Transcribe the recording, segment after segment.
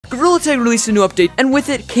Gorilla Tag released a new update, and with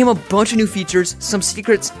it came a bunch of new features, some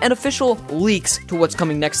secrets, and official leaks to what's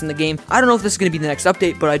coming next in the game. I don't know if this is going to be the next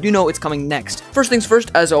update, but I do know it's coming next. First things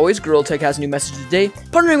first, as always, Gorilla Tag has a new message today.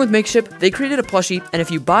 Partnering with Makeship, they created a plushie, and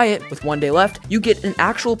if you buy it with 1 day left, you get an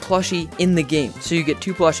actual plushie in the game. So you get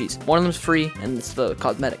 2 plushies. One of them's free, and it's the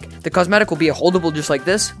cosmetic. The cosmetic will be a holdable just like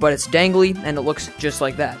this, but it's dangly, and it looks just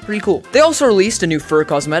like that. Pretty cool. They also released a new fur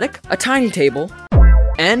cosmetic, a tiny table,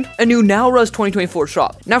 and a new NowRuz 2024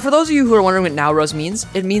 shop. Now, for those of you who are wondering what NowRuz means,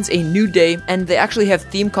 it means a new day, and they actually have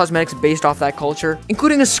themed cosmetics based off that culture,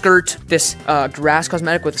 including a skirt, this grass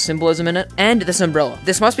cosmetic with a symbolism in it, and this umbrella.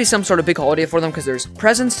 This must be some sort of big holiday for them because there's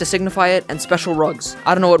presents to signify it and special rugs.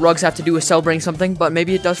 I don't know what rugs have to do with celebrating something, but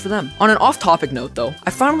maybe it does for them. On an off-topic note, though,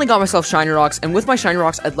 I finally got myself shiny rocks, and with my shiny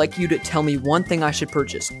rocks, I'd like you to tell me one thing I should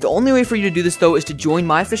purchase. The only way for you to do this, though, is to join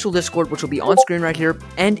my official Discord, which will be on screen right here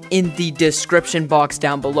and in the description box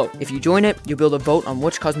down below. If you join it, you'll be able to vote on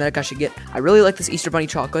which cosmetic I should get. I really like this Easter Bunny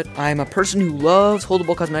chocolate. I'm a person who loves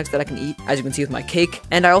holdable cosmetics that I can eat, as you can see with my cake,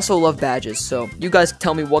 and I also love badges, so you guys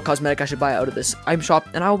tell me what cosmetic I should buy out of this item shop,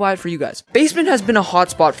 and I will buy it for you guys. Basement has been a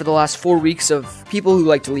hotspot for the last 4 weeks of people who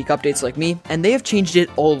like to leak updates like me, and they have changed it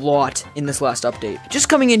a lot in this last update. Just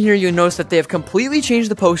coming in here, you'll notice that they have completely changed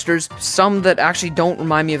the posters, some that actually don't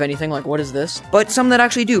remind me of anything, like what is this? But some that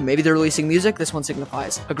actually do. Maybe they're releasing music. This one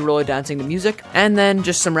signifies a gorilla dancing to music, and then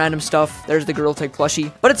just some random stuff. There's the Gorilla Tag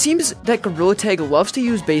plushie. But it seems that Gorilla Tag loves to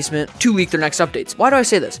use Basement to leak their next updates. Why do I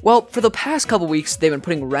say this? Well, for the past couple weeks, they've been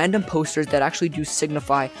putting random posters that actually do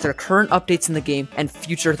signify their current updates in the game and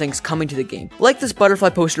future things coming to the game. Like this butterfly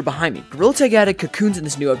poster behind me. Gorilla Tag added cocoons in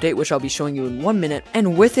this new update, which I'll be showing you in 1 minute,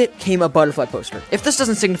 and with it came a butterfly poster. If this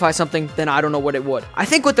doesn't signify something, then I don't know what it would. I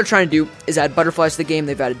think what they're trying to do is add butterflies to the game.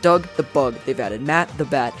 They've added Doug the bug, they've added Matt the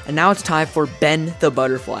bat, and now it's time for Ben the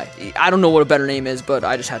butterfly. I don't know what a better name is, but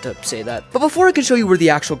I just had to say that. But before I can show you where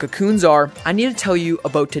the actual cocoons are, I need to tell you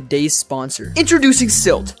about today's sponsor. Introducing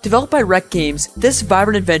Stilt. Developed by Rec Games, this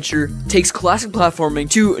vibrant adventure takes classic platforming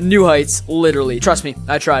to new heights, literally. Trust me,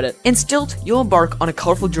 I tried it. In Stilt, you'll embark on a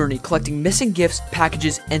colorful journey collecting missing gifts,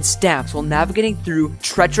 packages, and stamps while navigating through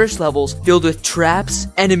treacherous levels filled with traps,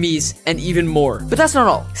 enemies, and even more. But that's not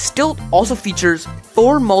all. Stilt also features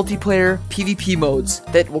 4 multiplayer PvP modes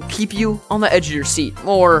that will keep you on the edge of your seat,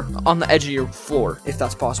 or on the edge of your floor, if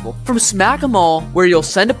that's possible. From Smack 'em All, where you'll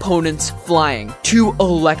send opponents flying, to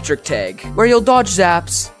Electric Tag, where you'll dodge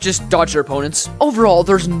zaps, just dodge their opponents. Overall,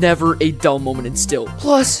 there's never a dull moment in Stilt.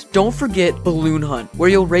 Plus, don't forget Balloon Hunt, where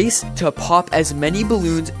you'll race to pop as many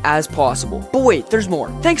balloons as possible. But wait, there's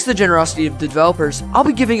more. Thanks to the generosity of the developers, I'll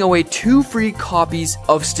be giving away 2 free copies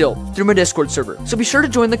of Stilt through my Discord server. So be sure to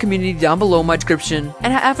join the community down below my description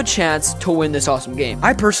and have a chance to win this awesome game.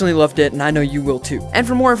 I personally loved it, and I know you will too. And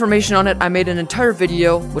for more information on it, I made an entire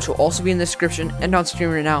video, which will also be in the description and on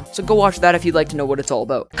stream right now, so go watch that if you'd like to know what it's all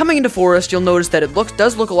about. Coming into Forest, you'll notice that it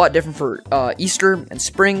does look a lot different for Easter and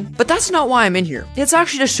spring, but that's not why I'm in here. It's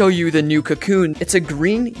actually to show you the new cocoon. It's a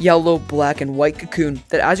green, yellow, black, and white cocoon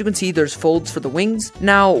that, as you can see, there's folds for the wings.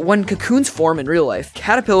 Now, when cocoons form in real life,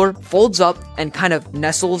 caterpillar folds up and kind of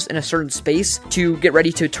nestles in a certain space to get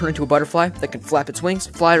ready to turn into a butterfly that can flap its wings,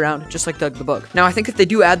 fly around, just like Doug the Bug. Now, I think if they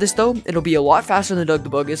do add this, though, it'll be a lot faster than Doug the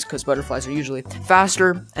Bug is, because butterflies are usually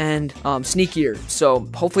faster and sneakier, so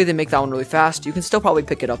hopefully they make that one really fast. You can still probably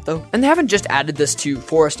pick it up, though. And they haven't just added this to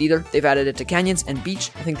Forest either. They've added it to Canyons and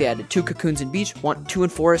Beach. I think they added 2 cocoons in Beach, 2 in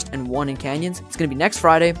Forest, and 1 in Canyons. It's gonna be next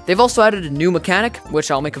Friday. They've also added a new mechanic,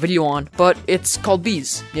 which I'll make a video on, but it's called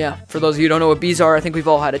bees. Yeah, for those of you who don't know what bees are, I think we've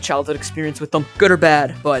all had a childhood experience with them, good or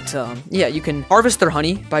bad. But yeah, you can harvest their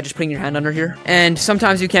honey by just putting your hand under here, and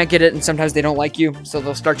sometimes you can't get it, and sometimes they don't like you, so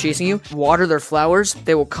they'll start chasing you. Water their flowers,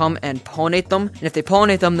 they will come and pollinate them, and if they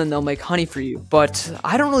pollinate them, then they'll make honey for you. But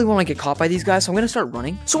I don't really want to get caught by these guys, so I'm gonna start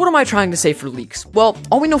running. So what am I trying to say for leaks? Well,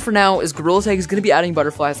 all we know for now is Gorilla Tag is gonna be adding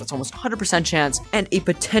butterflies, that's almost 100% chance, and a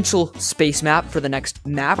potential space map for the next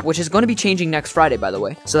map, which is going to be changing next Friday, by the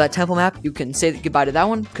way. So that temple map, you can say goodbye to that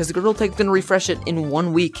one, because the Gorilla Tag is gonna refresh it in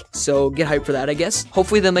 1 week, so get hyped for that, I guess.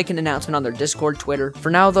 Hopefully they'll make an announcement on their Discord, Twitter. For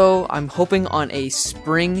now, though, I'm hoping on a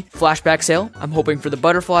spring flashback sale. I'm hoping for the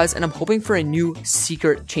butterflies, and I'm hoping for a new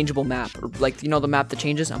secret changeable map, or like, you know, the map that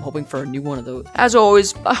changes. I'm hoping for a new one of those. As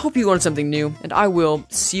always, I hope you learned something new, and I will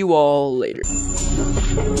see you all later.